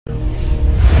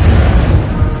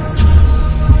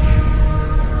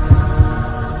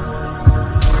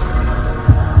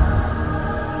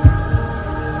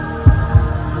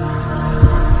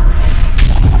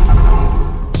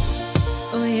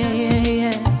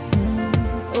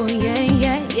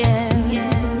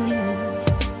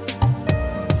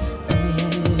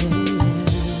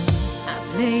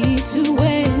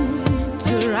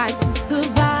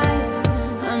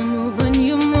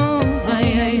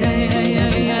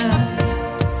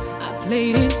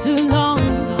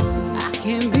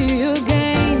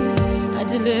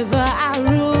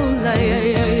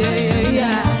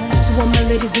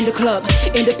club.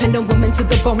 Independent woman to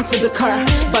the bone, to the curb.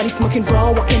 Body smoking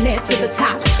raw, walking it to the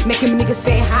top. Making niggas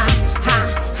say ha, ha,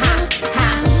 ha, ha.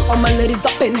 All my ladies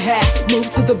up in here, move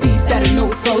to the beat, better know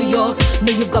it's all yours.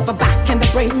 Know you've got the back and the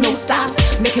brains, no stops.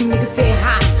 Making niggas say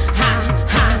ha, ha,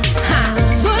 ha, ha.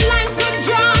 The lines are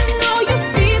drawn, now you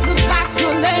see the back to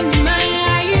let my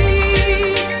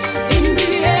eyes in the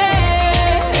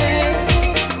air.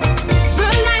 The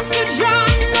lines are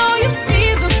drawn, now you see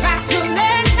the back to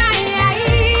let my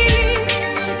eyes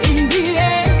in the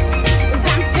air. As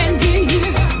I'm standing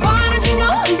here, why don't you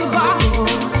know I'm the boss?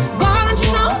 Why don't you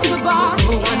know I'm the boss?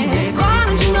 Why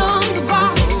don't you know I'm the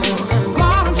boss?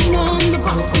 Why don't you know I'm the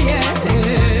boss? Yeah.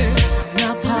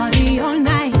 Now party all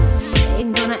night,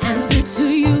 ain't gonna answer to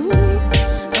you.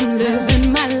 I'm living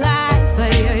my life.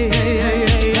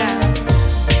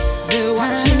 They're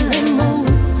watching me move.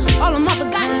 All of my other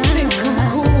guys think I'm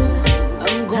cool.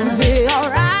 I'm gonna be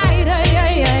alright.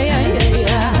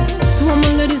 So all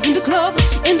my ladies in the club,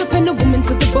 independent women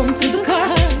to the bone, to the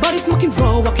curb. Body smoking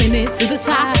raw, walking it to the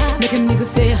top. Making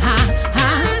niggas say ha, ha,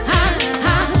 ha,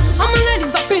 ha. All my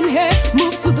ladies up in here,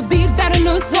 move to the beat, better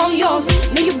know it's all yours.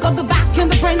 Now you've got the back and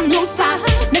the brains, no stops.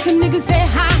 Making niggas say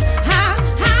ha, ha,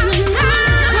 ha, ha.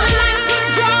 The lines are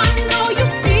drawn, now you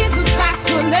see the back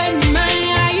to let my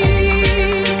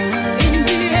eyes in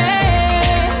the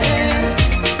air.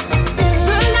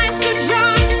 The lines are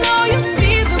drawn, now you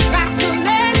see the back to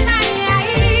let my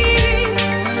eyes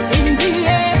in the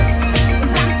air.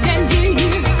 As I'm standing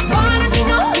here, why don't you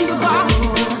know I'm the boss?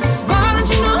 Why don't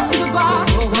you know I'm the boss?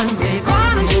 Why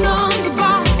don't you know I'm the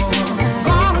boss?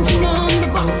 Why don't you know I'm the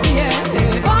boss? Yeah.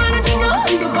 Why don't you know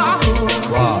I'm the boss?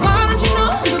 Wow. Why don't you know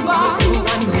I'm the boss?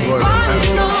 Why don't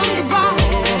you know I'm the boss?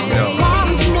 Why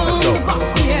don't you know I'm the boss?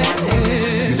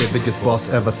 Yeah. You the biggest boss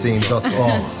ever seen thus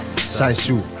far. Shine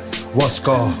shoe, wash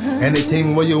car,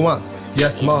 anything what you want.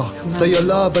 Yes, ma. Stay your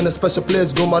love in a special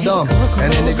place, go madam.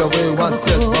 Any nigga we want,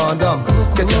 just bond them.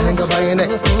 Get your hanger by your neck,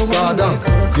 Saddam.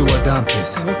 You a damn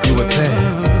piece, you a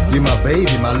 10. You my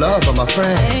baby, my lover, my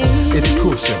friend. It's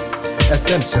crucial,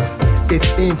 essential, it's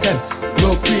intense,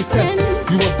 no pretense.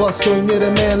 You a boss, so you need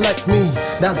a man like me.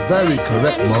 That's very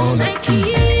correct, monarchy.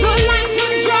 The lines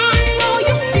are drawn, now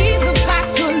you see the back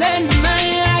to let my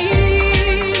eyes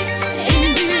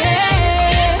in the air.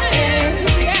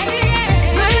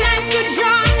 The lines are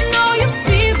drawn, now you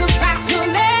see the back to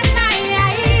let my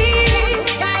eyes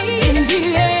in the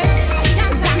air.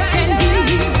 As I'm standing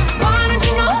here, why don't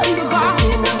you know I'm the boss?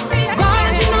 Why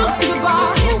don't you know I'm the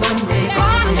boss?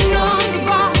 Why don't you know I'm the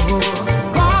boss?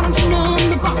 Why don't you know I'm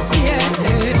the boss? Yeah.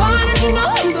 Why don't you know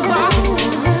I'm the boss?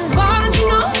 Why don't you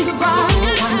know I'm the boss?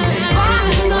 Why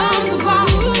don't you know I'm the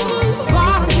boss? Why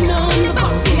don't you know I'm the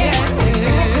boss? Yeah.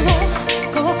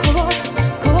 Koro Koro,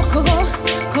 Koro Koro,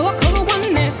 Koro Koro, one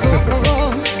neck. Koro Koro,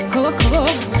 Koro Koro,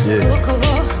 Yeah. Koro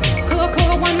Koro, Koro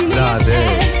Koro, one neck. Zade.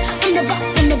 I'm the boss,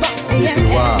 I'm the boss. You Yeah. do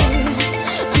wild.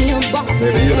 I'm your boss.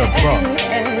 Baby, you're the yeah. boss.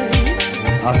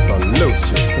 I salute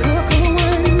you. Koro Koro,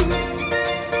 one.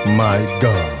 My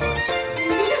God.